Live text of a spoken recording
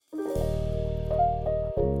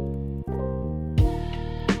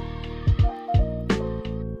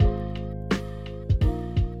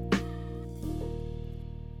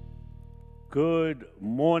Good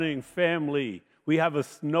morning, family. We have a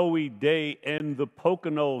snowy day in the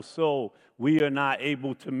Poconos, so we are not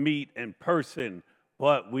able to meet in person,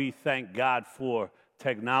 but we thank God for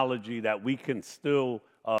technology that we can still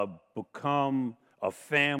become a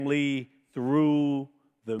family through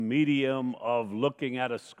the medium of looking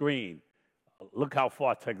at a screen. Look how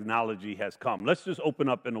far technology has come. Let's just open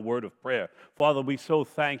up in a word of prayer. Father, we so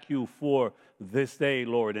thank you for this day,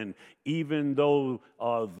 Lord. And even though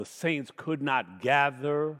the saints could not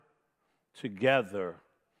gather together,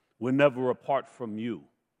 we're never apart from you.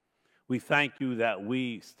 We thank you that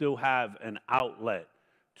we still have an outlet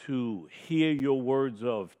to hear your words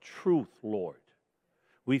of truth, Lord.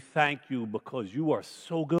 We thank you because you are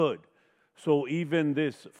so good. So even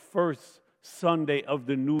this first Sunday of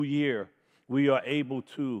the new year, we are able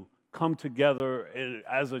to come together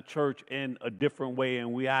as a church in a different way,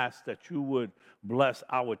 and we ask that you would bless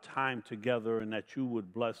our time together and that you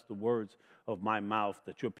would bless the words of my mouth,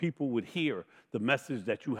 that your people would hear the message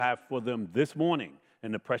that you have for them this morning.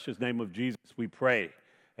 In the precious name of Jesus, we pray.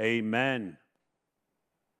 Amen.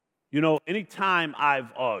 You know, anytime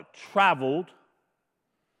I've traveled,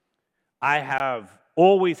 I have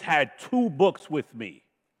always had two books with me.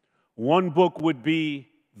 One book would be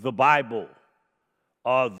the Bible.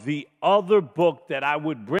 The other book that I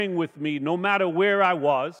would bring with me, no matter where I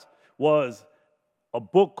was a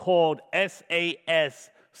book called SAS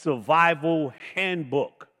Survival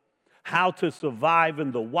Handbook, How to Survive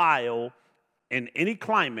in the Wild in Any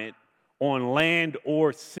Climate on Land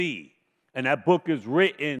or Sea. And that book is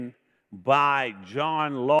written by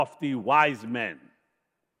John Lofty Wiseman.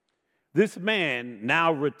 This man,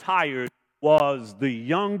 now retired, was the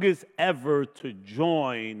youngest ever to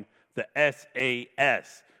join the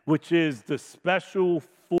SAS, which is the Special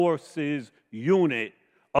Forces Unit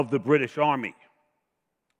of the British Army.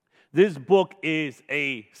 This book is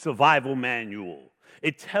a survival manual.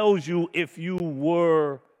 It tells you if you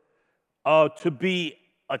were to be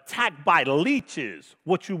attacked by leeches,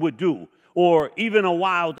 what you would do, or even a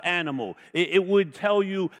wild animal. It would tell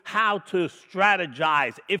you how to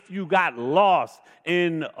strategize if you got lost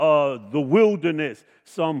in the wilderness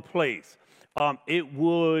someplace. It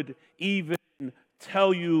would even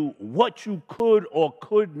tell you what you could or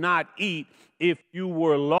could not eat if you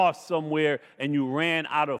were lost somewhere and you ran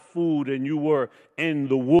out of food and you were in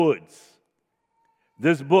the woods.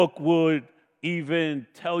 This book would even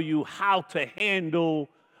tell you how to handle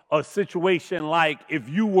a situation like if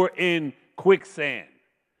you were in quicksand.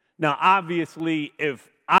 Now, obviously, if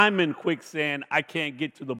I'm in quicksand, I can't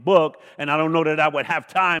get to the book, and I don't know that I would have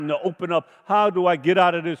time to open up, how do I get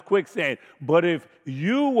out of this quicksand? But if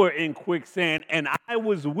you were in quicksand and I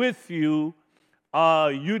was with you,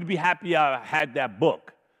 you'd be happy I had that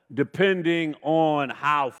book, depending on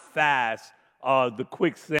how fast the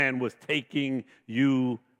quicksand was taking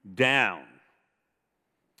you down.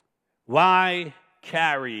 Why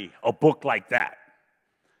carry a book like that?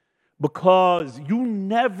 Because you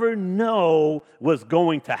never know what's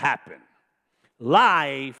going to happen.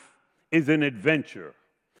 Life is an adventure.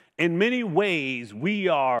 In many ways, we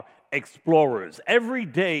are explorers. Every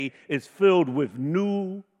day is filled with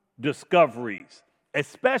new discoveries,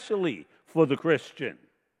 especially for the Christian.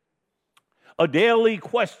 A daily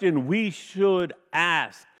question we should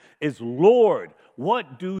ask is, Lord,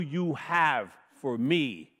 what do you have for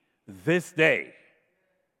me this day?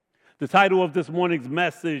 The title of this morning's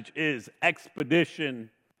message is Expedition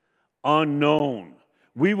Unknown.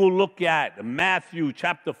 We will look at Matthew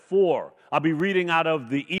chapter 4. I'll be reading out of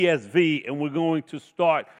the ESV, and we're going to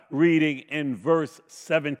start reading in verse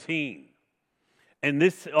 17. And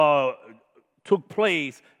this took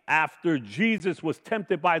place after Jesus was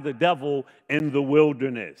tempted by the devil in the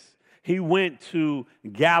wilderness. He went to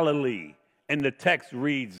Galilee, and the text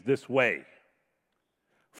reads this way.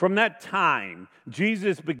 From that time,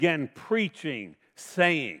 Jesus began preaching,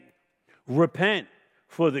 saying, "Repent,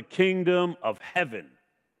 for the kingdom of heaven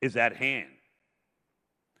is at hand."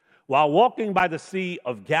 While walking by the Sea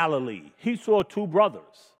of Galilee, he saw two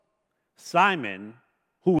brothers, Simon,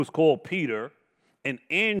 who was called Peter, and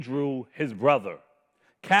Andrew, his brother,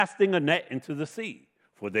 casting a net into the sea,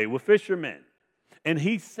 for they were fishermen. And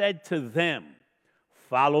he said to them,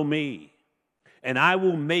 "Follow me, and I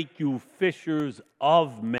will make you fishers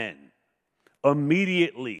of men."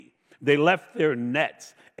 Immediately, they left their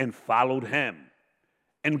nets and followed him.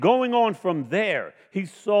 And going on from there, he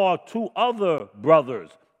saw two other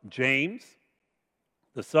brothers, James,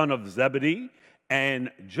 the son of Zebedee,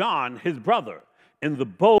 and John, his brother, in the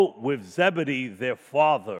boat with Zebedee, their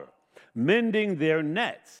father, mending their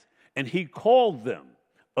nets. And he called them.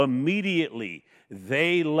 Immediately,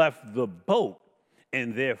 they left the boat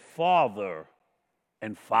and their father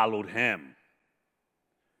and followed him.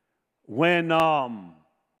 When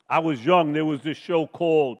I was young, there was this show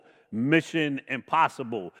called Mission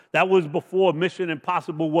Impossible. That was before Mission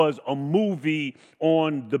Impossible was a movie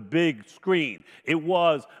on the big screen. It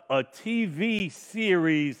was a TV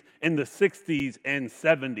series in the 60s and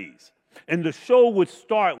 70s. And the show would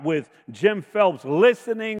start with Jim Phelps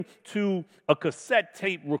listening to a cassette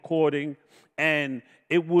tape recording, and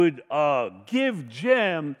it would give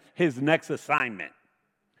Jim his next assignment,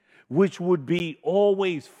 which would be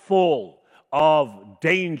always full of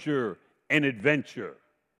danger and adventure.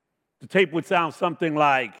 The tape would sound something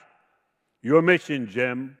like, "Your mission,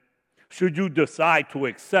 Jim, should you decide to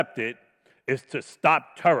accept it, is to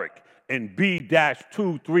stop Turek in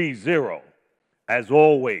B-230. As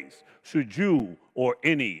always, should you or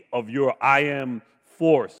any of your IM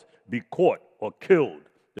force be caught or killed,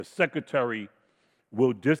 the Secretary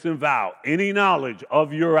will disavow any knowledge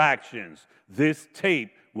of your actions. This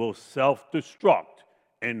tape will self-destruct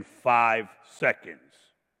in 5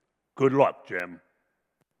 seconds. Good luck, Jim."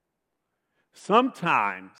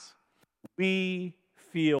 Sometimes we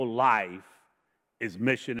feel life is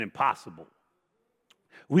mission impossible.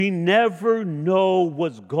 We never know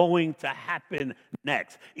what's going to happen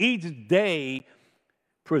next. Each day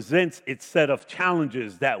presents its set of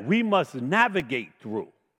challenges that we must navigate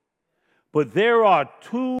through. But there are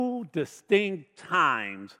 2 distinct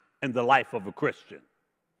times in the life of a Christian: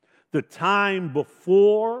 the time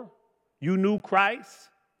before you knew Christ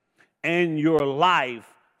and your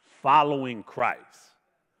life following Christ.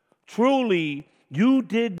 Truly, you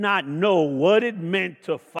did not know what it meant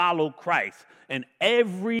to follow Christ, and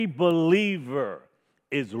every believer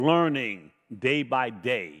is learning day by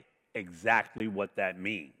day exactly what that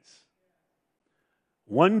means.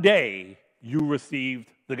 One day, you received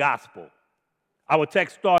the gospel. Our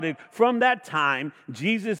text started, "From that time,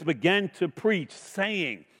 Jesus began to preach,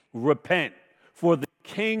 saying, 'Repent, for the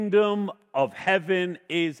kingdom of heaven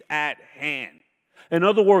is at hand.'" In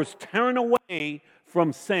other words, turn away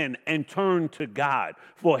from sin and turn to God,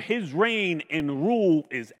 for his reign and rule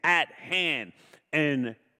is at hand.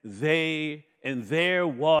 And there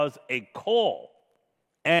was a call,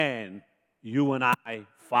 and you and I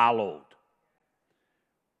followed.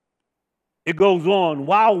 It goes on,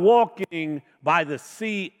 "While walking by the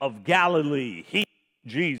Sea of Galilee, he,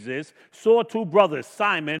 Jesus, saw 2 brothers,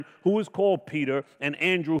 Simon, who is called Peter, and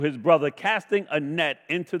Andrew, his brother, casting a net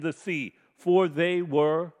into the sea, for they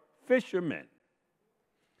were fishermen.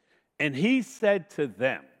 And he said to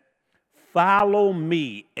them, 'Follow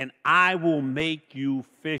me, and I will make you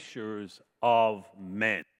fishers of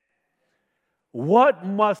men.'" What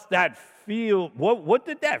must that feel? What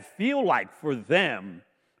did that feel like for them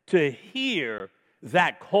to hear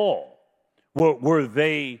that call? Were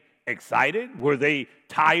they excited? Were they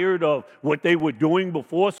tired of what they were doing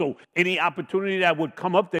before? So any opportunity that would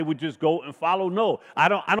come up, they would just go and follow? No, I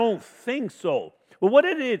don't think so. But what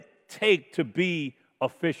did it take to be a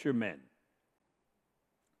fisherman?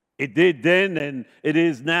 It did then, and it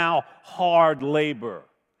is now, hard labor.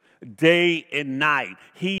 Day and night,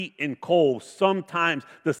 heat and cold, sometimes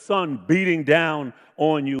the sun beating down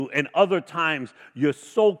on you, and other times you're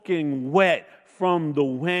soaking wet from the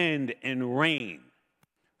wind and rain.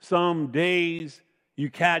 Some days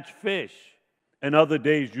you catch fish, and other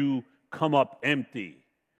days you come up empty.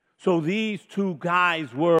 So these 2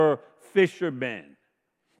 guys were fishermen,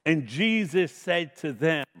 and Jesus said to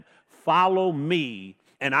them, "Follow me,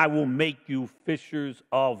 and I will make you fishers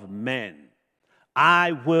of men."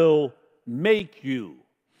 I will make you.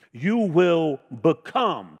 You will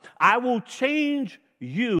become. I will change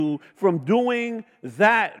you from doing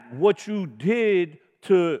that, what you did,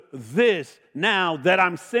 to this now that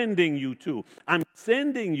I'm sending you to. I'm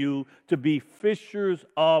sending you to be fishers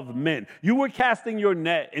of men. You were casting your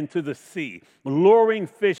net into the sea, luring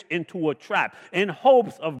fish into a trap in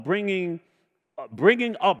hopes of bringing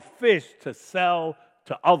up fish to sell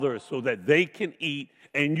to others so that they can eat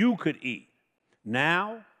and you could eat.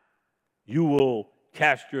 Now, you will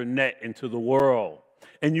cast your net into the world,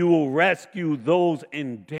 and you will rescue those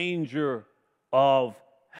in danger of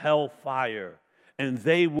hellfire, and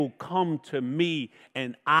they will come to me,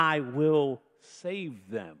 and I will save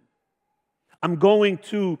them. I'm going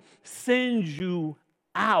to send you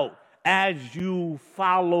out as you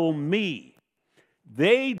follow me.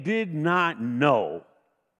 They did not know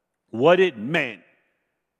what it meant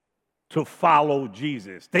to follow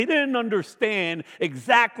Jesus. They didn't understand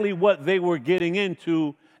exactly what they were getting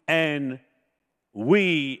into, and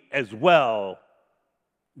we as well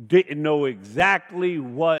didn't know exactly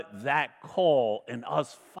what that call and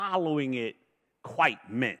us following it quite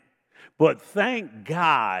meant. But thank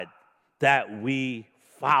God that we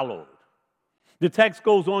followed. The text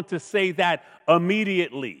goes on to say that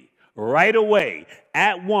immediately, right away,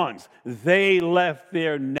 at once, they left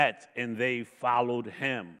their nets and they followed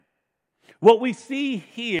him. What we see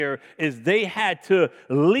here is they had to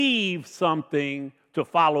leave something to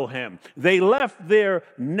follow him. They left their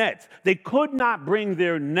nets. They could not bring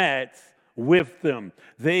their nets with them.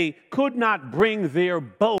 They could not bring their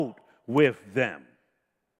boat with them.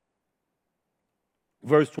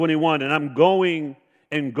 Verse 21, and I'm going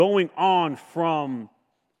on from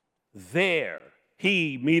there.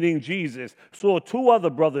 He, meaning Jesus, saw two other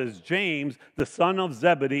brothers, James, the son of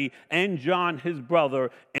Zebedee, and John, his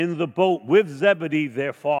brother, in the boat with Zebedee,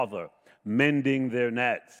 their father, mending their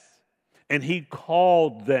nets. And he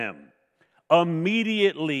called them.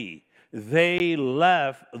 Immediately they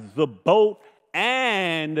left the boat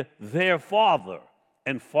and their father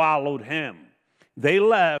and followed him. They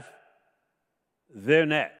left their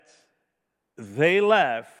nets. They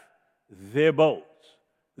left their boats.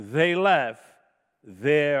 They left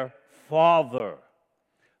their father.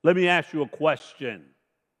 Let me ask you a question.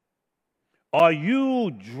 Are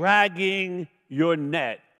you dragging your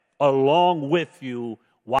net along with you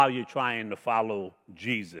while you're trying to follow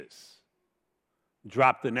Jesus?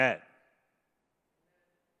 Drop the net.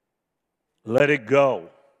 Let it go.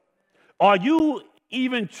 Are you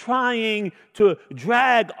even trying to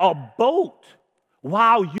drag a boat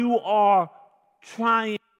while you are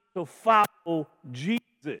trying to follow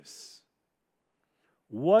Jesus?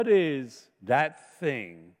 What is that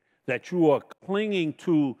thing that you are clinging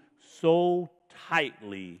to so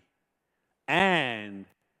tightly? And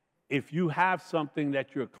if you have something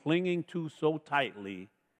that you're clinging to so tightly,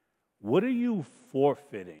 what are you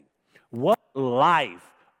forfeiting? What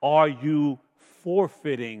life are you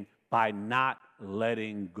forfeiting by not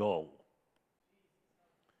letting go?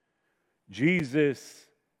 Jesus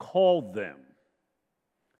called them,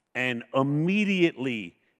 and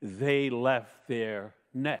immediately they left their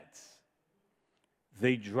nets.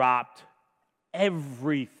 They dropped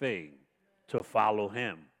everything to follow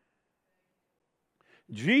him.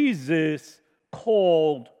 Jesus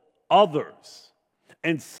called others,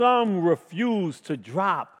 and some refused to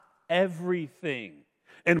drop everything.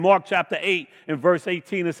 In Mark chapter 8, in verse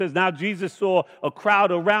 18, it says, now Jesus saw a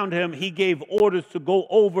crowd around him. He gave orders to go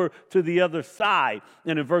over to the other side.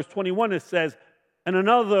 And in verse 21, it says, and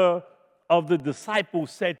another of the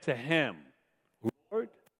disciples said to him, Lord,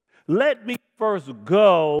 let me first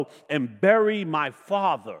go and bury my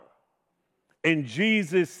father. And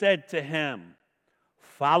Jesus said to him,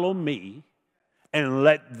 follow me and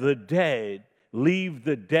let the dead leave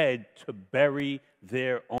the dead to bury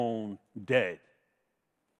their own dead.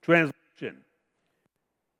 Translation.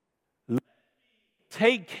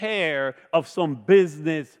 Take care of some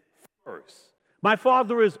business first. My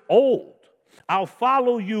father is old. I'll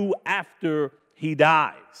follow you after he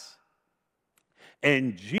dies.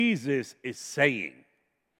 And Jesus is saying,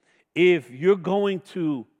 if you're going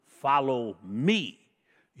to follow me,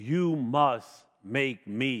 you must make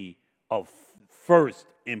me of first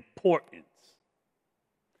importance.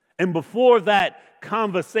 And before that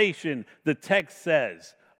conversation, the text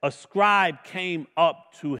says, a scribe came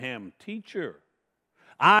up to him, teacher,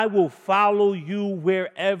 I will follow you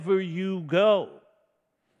wherever you go.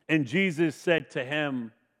 And Jesus said to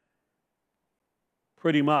him,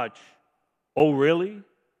 pretty much, oh, really?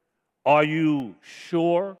 Are you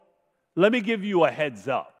sure? Let me give you a heads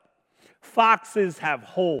up. Foxes have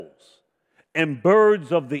holes, and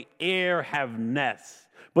birds of the air have nests,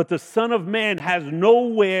 but the Son of Man has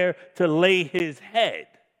nowhere to lay his head.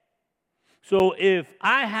 So if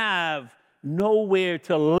I have nowhere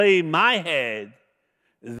to lay my head,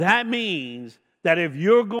 that means that if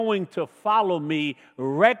you're going to follow me,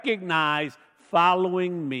 recognize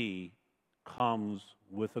following me comes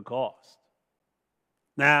with a cost.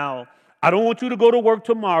 Now, I don't want you to go to work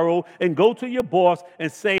tomorrow and go to your boss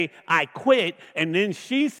and say, I quit, and then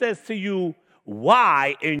she says to you,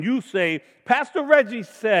 why? And you say, Pastor Reggie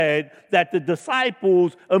said that the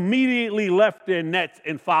disciples immediately left their nets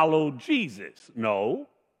and followed Jesus. No.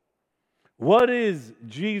 What is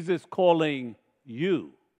Jesus calling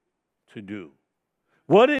you to do?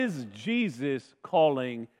 What is Jesus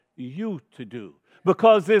calling you to do?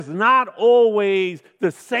 Because it's not always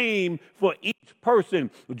the same for each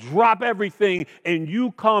person. Drop everything and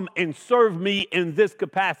you come and serve me in this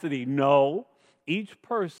capacity. No, each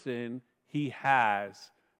person he has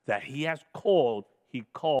called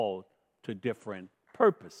to different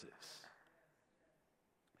purposes.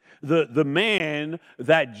 The man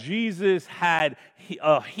that Jesus had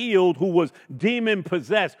healed, who was demon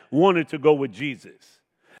possessed, wanted to go with Jesus.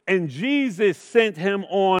 And Jesus sent him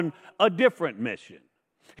on a different mission.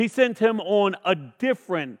 He sent him on a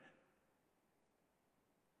different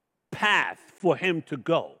path for him to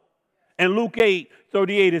go. In Luke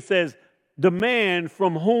 8:38, it says, the man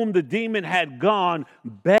from whom the demon had gone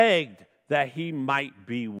begged that he might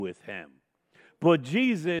be with him. But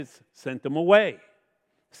Jesus sent him away,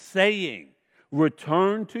 saying,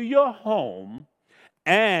 return to your home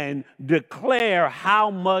and declare how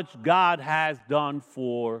much God has done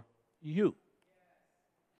for you.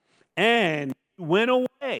 And he went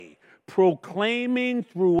away, proclaiming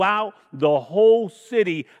throughout the whole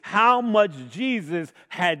city how much Jesus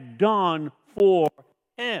had done for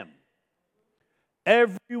him.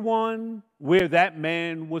 Everyone where that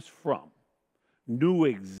man was from knew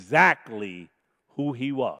exactly who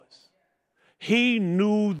he was. He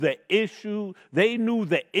knew the issue. They knew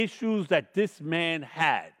the issues that this man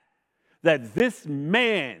had. That this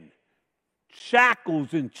man,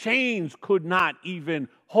 shackles and chains could not even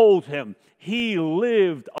hold him. He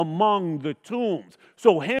lived among the tombs.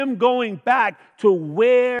 So him going back to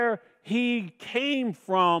where he came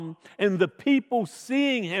from and the people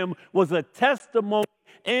seeing him was a testimony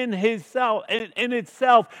in itself,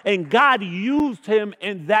 and God used him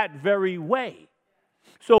in that very way.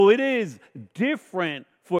 So it is different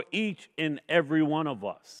for each and every one of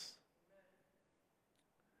us.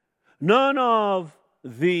 None of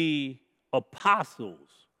the apostles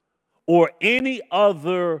or any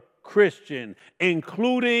other Christian,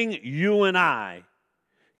 including you and I,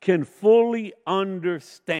 can fully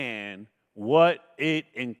understand what it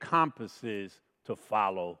encompasses to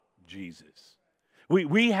follow Jesus.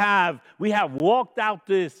 We have walked out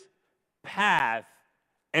this path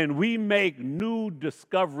and we make new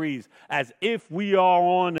discoveries as if we are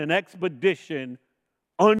on an expedition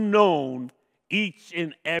unknown each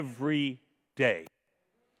and every day.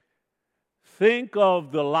 Think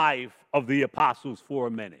of the life of the apostles for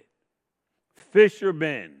a minute.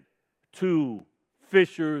 Fishermen to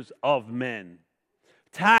fishers of men.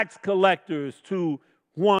 Tax collectors to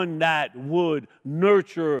one that would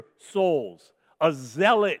nurture souls. A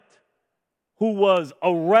zealot who was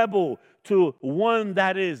a rebel to one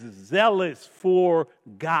that is zealous for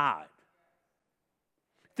God.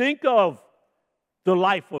 Think of the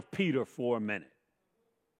life of Peter for a minute.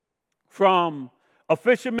 From a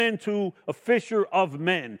fisherman to a fisher of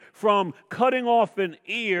men. From cutting off an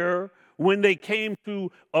ear when they came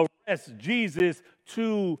to arrest Jesus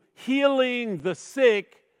to healing the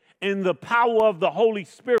sick in the power of the Holy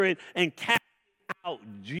Spirit and casting out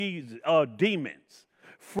demons.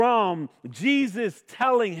 From Jesus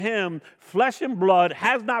telling him, flesh and blood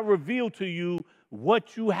has not revealed to you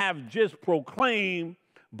what you have just proclaimed,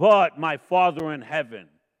 but my Father in heaven.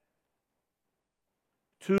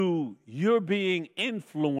 To you're being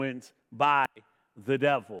influenced by the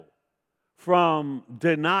devil. From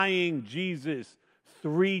denying Jesus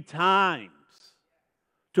 3 times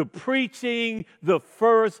to preaching the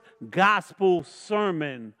first gospel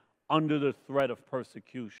sermon under the threat of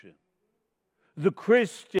persecution. The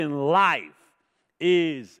Christian life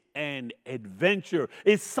is an adventure.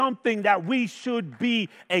 It's something that we should be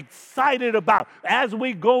excited about. As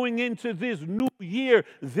we're going into this new year,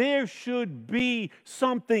 there should be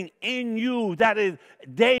something in you that is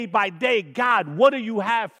day by day, God, what do you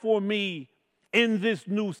have for me in this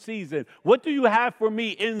new season? What do you have for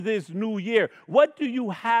me in this new year? What do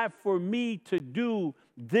you have for me to do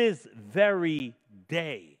this very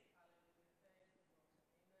day?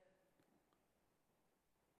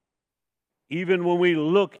 Even when we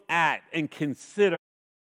look at and consider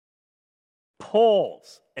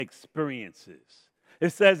Paul's experiences, it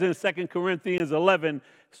says in 2 Corinthians 11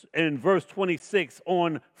 in verse 26,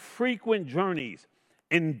 on frequent journeys,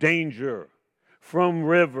 in danger from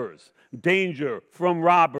rivers, danger from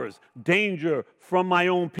robbers, danger from my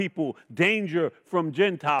own people, danger from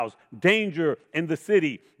Gentiles, danger in the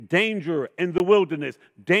city, danger in the wilderness,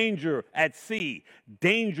 danger at sea,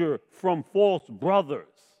 danger from false brothers.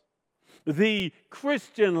 The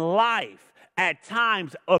Christian life at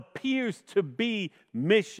times appears to be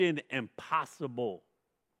mission impossible.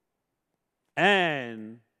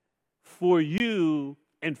 And for you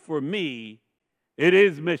and for me, it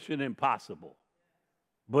is mission impossible.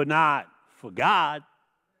 But not for God.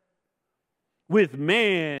 With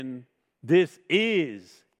man, this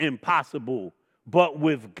is impossible. But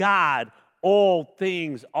with God, all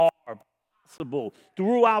things are possible.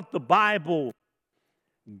 Throughout the Bible,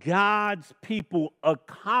 God's people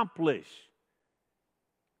accomplish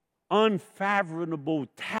unfathomable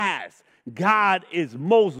tasks. God is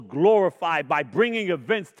most glorified by bringing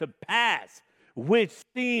events to pass which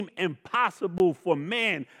seem impossible for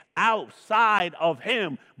man outside of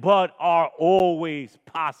him, but are always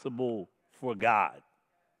possible for God.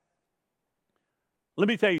 Let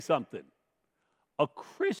me tell you something. A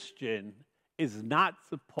Christian is not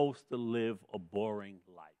supposed to live a boring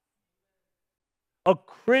life. A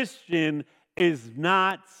Christian is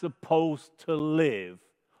not supposed to live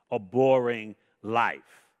a boring life.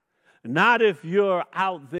 Not if you're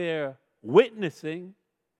out there witnessing,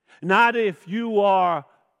 not if you are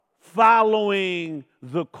following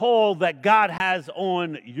the call that God has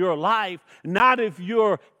on your life, not if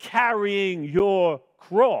you're carrying your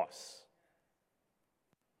cross.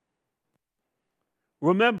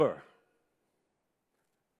 Remember,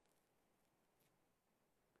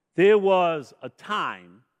 there was a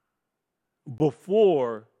time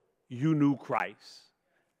before you knew Christ,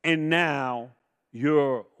 and now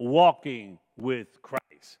you're walking with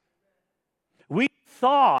Christ. We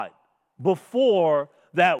thought before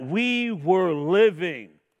that we were living,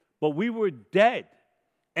 but we were dead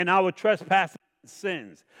in our trespasses and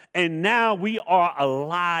sins. And now we are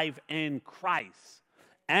alive in Christ.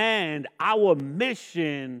 And our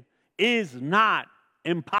mission is not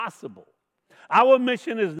impossible. Our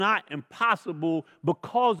mission is not impossible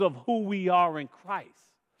because of who we are in Christ.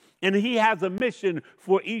 And he has a mission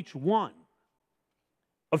for each one.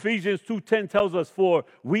 Ephesians 2:10 tells us, for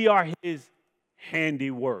we are his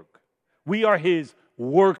handiwork. We are his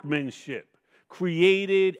workmanship,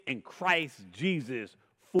 created in Christ Jesus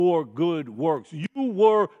for good works. You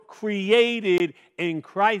were created in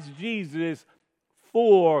Christ Jesus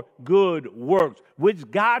for good works, which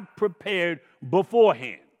God prepared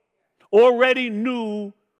beforehand. Already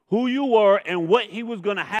knew who you were and what he was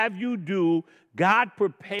going to have you do. God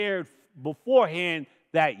prepared beforehand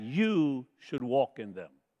that you should walk in them.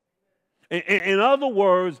 In other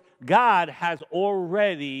words, God has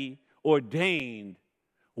already ordained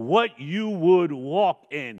what you would walk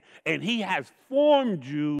in, and he has formed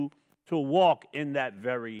you to walk in that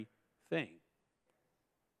very thing.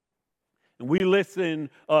 And we listen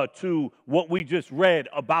to what we just read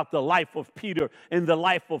about the life of Peter and the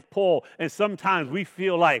life of Paul, and sometimes we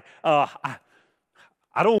feel like, I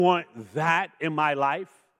don't want that in my life.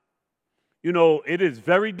 You know, it is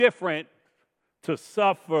very different to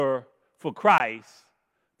suffer for Christ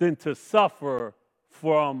than to suffer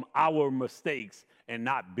from our mistakes and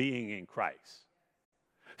not being in Christ.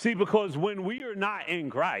 See, because when we are not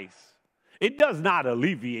in Christ, it does not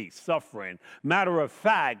alleviate suffering. Matter of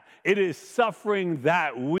fact, it is suffering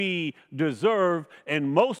that we deserve, and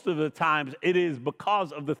most of the times it is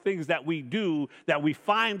because of the things that we do that we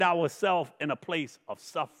find ourselves in a place of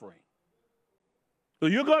suffering. So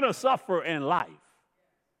you're going to suffer in life.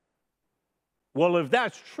 Well, if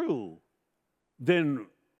that's true, then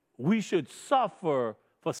we should suffer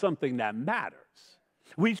for something that matters.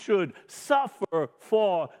 We should suffer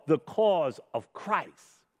for the cause of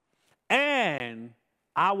Christ. And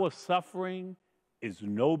our suffering is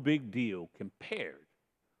no big deal compared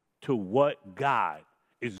to what God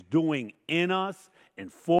is doing in us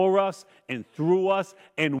and for us and through us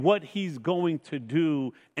and what he's going to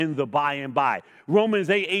do in the by and by. Romans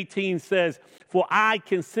 8:18 says, for I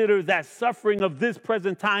consider that suffering of this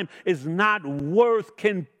present time is not worth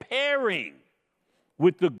comparing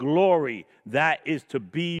with the glory that is to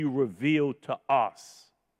be revealed to us.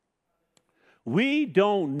 We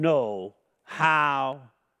don't know how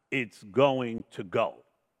it's going to go,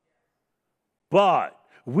 but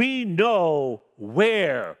we know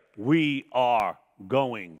where we are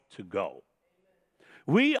going to go.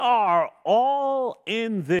 We are all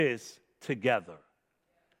in this together,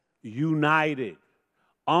 united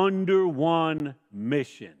under one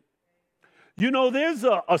mission. You know, there's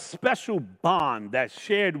a special bond that's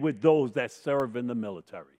shared with those that serve in the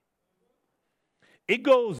military. It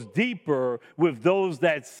goes deeper with those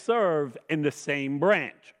that serve in the same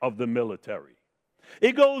branch of the military.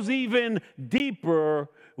 It goes even deeper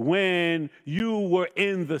when you were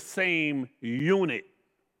in the same unit.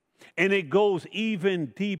 And it goes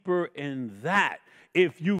even deeper in that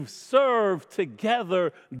if you've served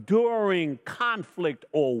together during conflict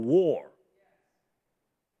or war.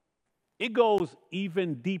 It goes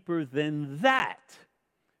even deeper than that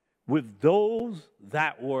with those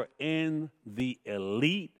that were in the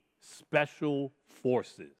elite special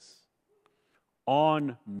forces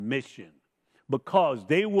on mission, because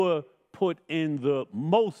they were put in the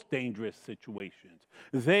most dangerous situations.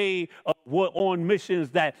 They were on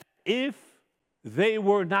missions that if they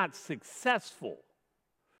were not successful,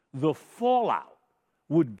 the fallout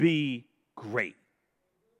would be great.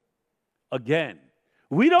 Again,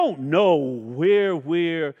 We don't know where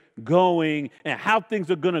we're going and how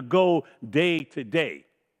things are going to go day to day,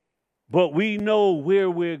 but we know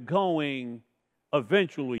where we're going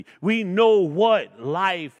eventually. We know what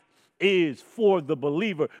life is for the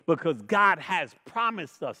believer because God has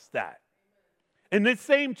promised us that. In this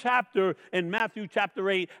same chapter, in Matthew chapter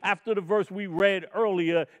 8, after the verse we read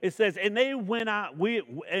earlier, it says, and they went out,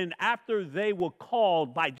 and after they were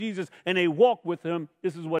called by Jesus and they walked with him,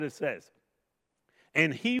 this is what it says.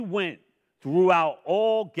 And he went throughout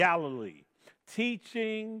all Galilee,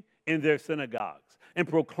 teaching in their synagogues and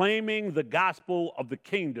proclaiming the gospel of the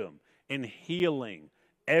kingdom and healing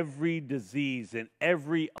every disease and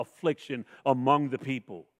every affliction among the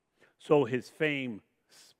people. So his fame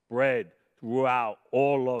spread throughout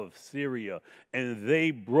all of Syria, and they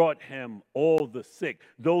brought him all the sick,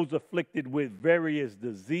 those afflicted with various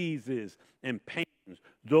diseases and pains,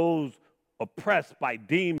 those oppressed by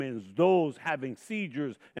demons, those having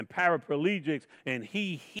seizures and paraplegics, and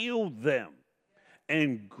he healed them.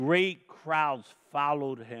 And great crowds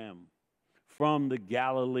followed him from the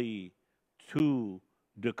Galilee to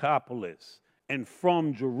Decapolis, and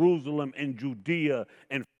from Jerusalem and Judea,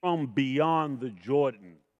 and from beyond the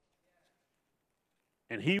Jordan.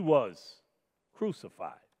 And he was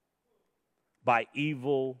crucified by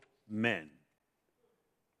evil men.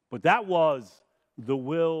 But that was the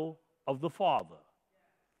will of the Father,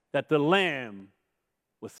 that the Lamb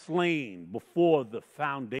was slain before the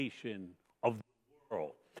foundation of the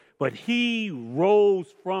world. But he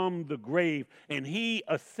rose from the grave and he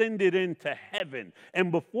ascended into heaven.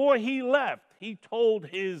 And before he left, he told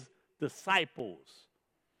his disciples,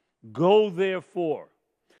 go therefore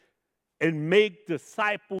and make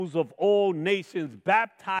disciples of all nations,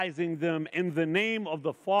 baptizing them in the name of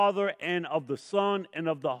the Father and of the Son and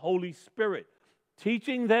of the Holy Spirit,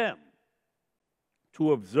 teaching them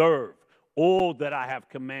to observe all that I have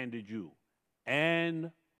commanded you.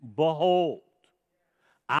 And behold,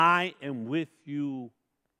 I am with you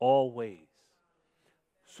always.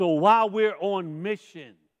 So while we're on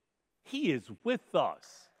mission, he is with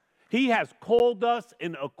us. He has called us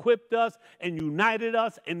and equipped us and united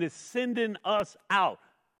us and is sending us out.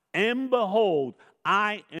 And behold,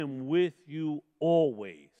 I am with you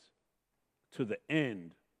always to the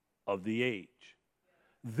end of the age.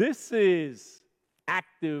 This is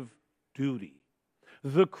active duty.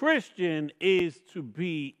 The Christian is to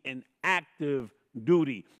be in active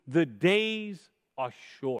duty. The days are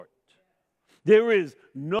short. There is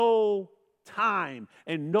no time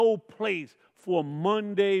and no place for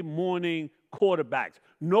Monday morning quarterbacks.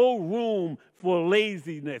 No room for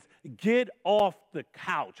laziness. Get off the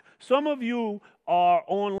couch. Some of you are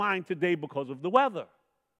online today because of the weather.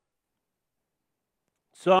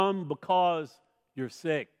 Some because you're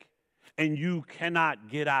sick and you cannot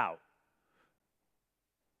get out.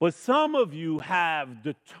 But some of you have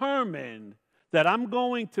determined that I'm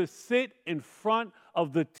going to sit in front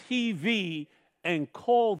of the TV and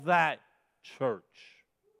call that church.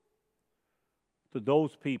 To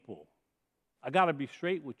those people, I got to be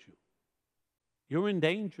straight with you. You're in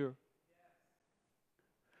danger.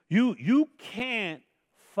 You can't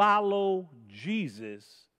follow Jesus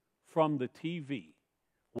from the TV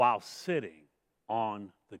while sitting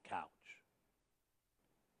on the couch.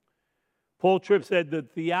 Paul Tripp said, the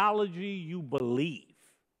theology you believe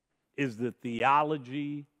is the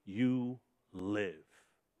theology you live.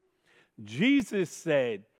 Jesus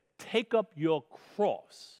said, take up your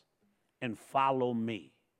cross and follow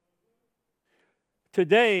me.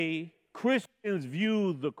 Today, Christians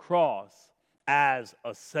view the cross as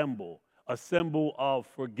a symbol of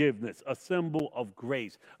forgiveness, a symbol of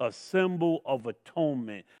grace, a symbol of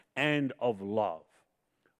atonement and of love.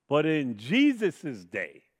 But in Jesus'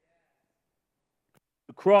 day,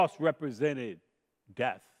 the cross represented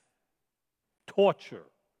death, torture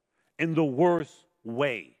in the worst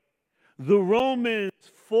way. The Romans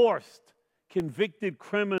forced convicted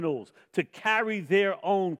criminals to carry their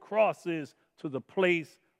own crosses to the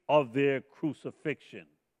place of their crucifixion.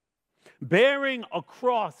 Bearing a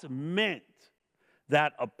cross meant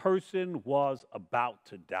that a person was about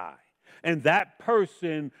to die, and that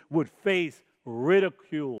person would face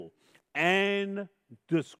ridicule and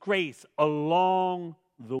disgrace along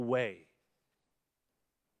the way.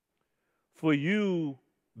 For you,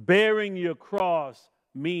 bearing your cross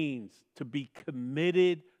means to be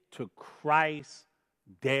committed to Christ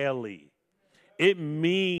daily. It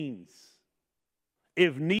means,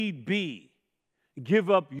 if need be,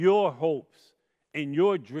 give up your hopes and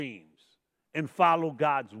your dreams and follow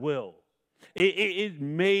God's will. It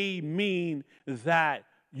may mean that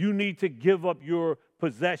you need to give up your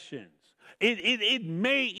possessions It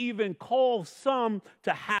may even cause some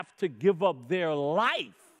to have to give up their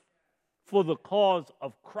life for the cause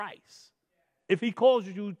of Christ, if he calls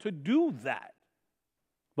you to do that.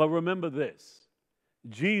 But remember this,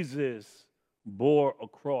 Jesus bore a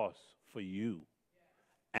cross for you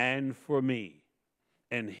and for me,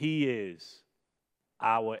 and he is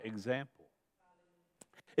our example.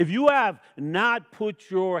 If you have not put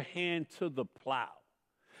your hand to the plow,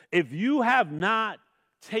 if you have not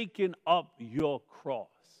taken up your cross,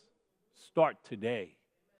 start today.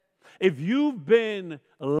 If you've been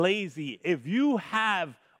lazy, if you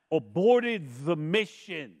have aborted the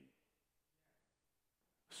mission,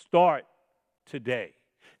 start today.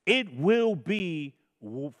 It will be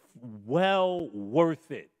well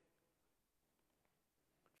worth it.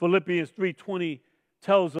 Philippians 3:20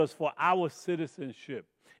 tells us, for our citizenship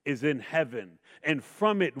is in heaven, and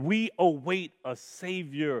from it we await a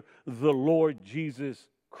Savior, the Lord Jesus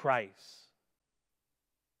Christ.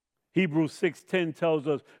 Hebrews 6:10 tells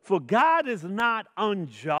us, for God is not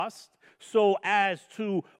unjust so as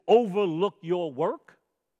to overlook your work.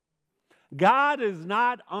 God is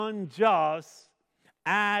not unjust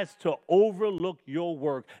as to overlook your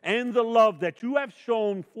work and the love that you have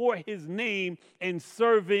shown for his name in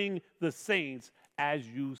serving the saints, as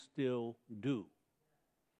you still do.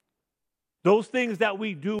 Those things that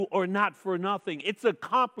we do are not for nothing. It's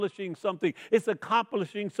accomplishing something. It's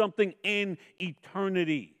accomplishing something in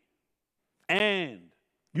eternity. And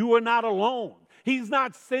you are not alone. He's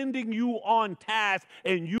not sending you on task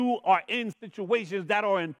and you are in situations that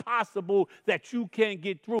are impossible that you can't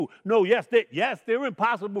get through. No, yes, they're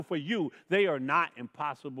impossible for you. They are not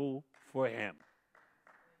impossible for him.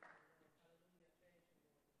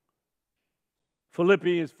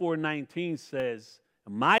 Philippians 4:19 says,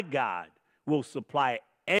 my God will supply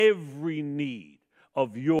every need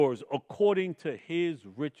of yours according to his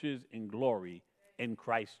riches in glory in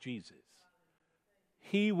Christ Jesus.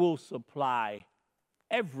 He will supply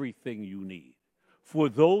everything you need for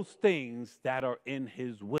those things that are in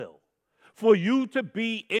his will. For you to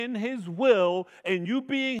be in his will and you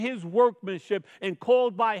being his workmanship and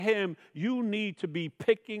called by him, you need to be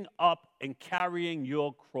picking up and carrying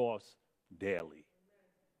your cross daily.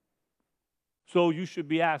 So you should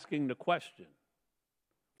be asking the question,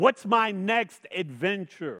 what's my next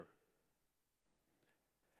adventure?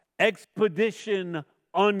 Expedition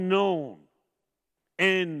unknown.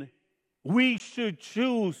 And we should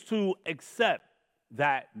choose to accept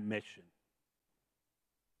that mission.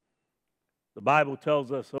 The Bible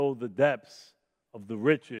tells us, oh, the depths of the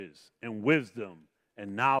riches and wisdom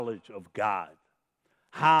and knowledge of God.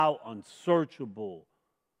 How unsearchable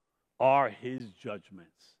are his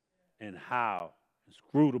judgments and how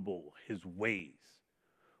inscrutable his ways.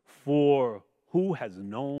 For who has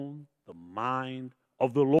known the mind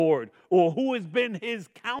of the Lord, or who has been his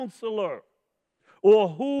counselor? Or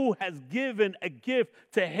who has given a gift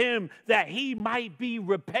to him that he might be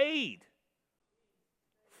repaid?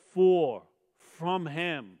 For from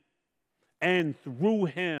him and through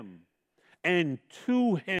him and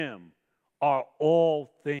to him are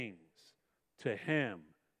all things. To him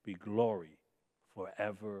be glory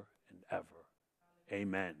forever and ever.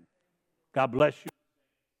 Amen. God bless you.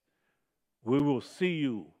 We will see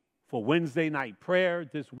you for Wednesday night prayer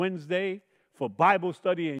this Wednesday, for Bible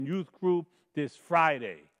study and youth group this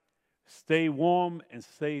Friday. Stay warm and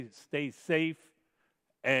stay safe,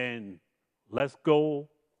 and let's go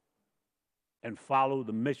and follow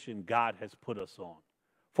the mission God has put us on.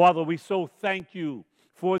 Father, we so thank you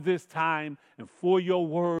for this time and for your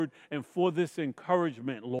word and for this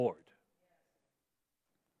encouragement, Lord.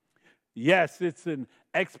 Yes, it's an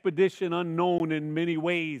expedition unknown in many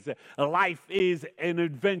ways. Life is an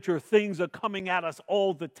adventure. Things are coming at us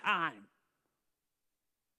all the time.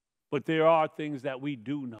 But there are things that we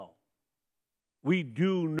do know. We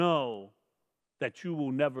do know that you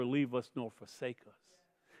will never leave us nor forsake us.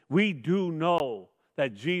 We do know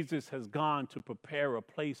that Jesus has gone to prepare a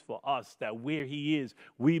place for us, that where he is,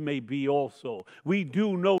 we may be also. We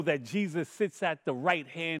do know that Jesus sits at the right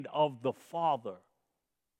hand of the Father,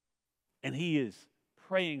 and he is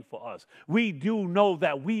praying for us. We do know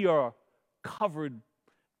that we are covered,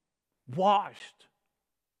 washed,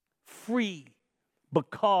 free,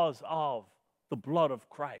 because of the blood of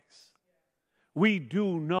Christ. We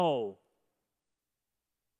do know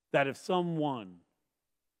that if someone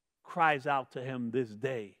cries out to him this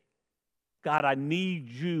day, God, I need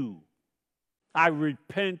you. I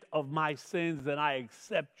repent of my sins and I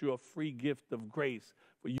accept your free gift of grace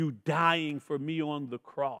for you dying for me on the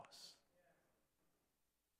cross.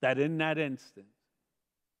 That in that instant,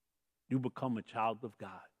 you become a child of God.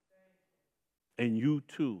 And you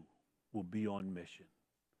too will be on mission.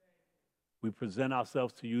 We present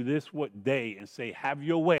ourselves to you this day and say, have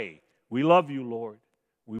your way. We love you, Lord.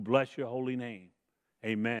 We bless your holy name.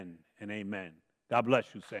 Amen and amen. God bless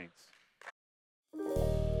you, saints.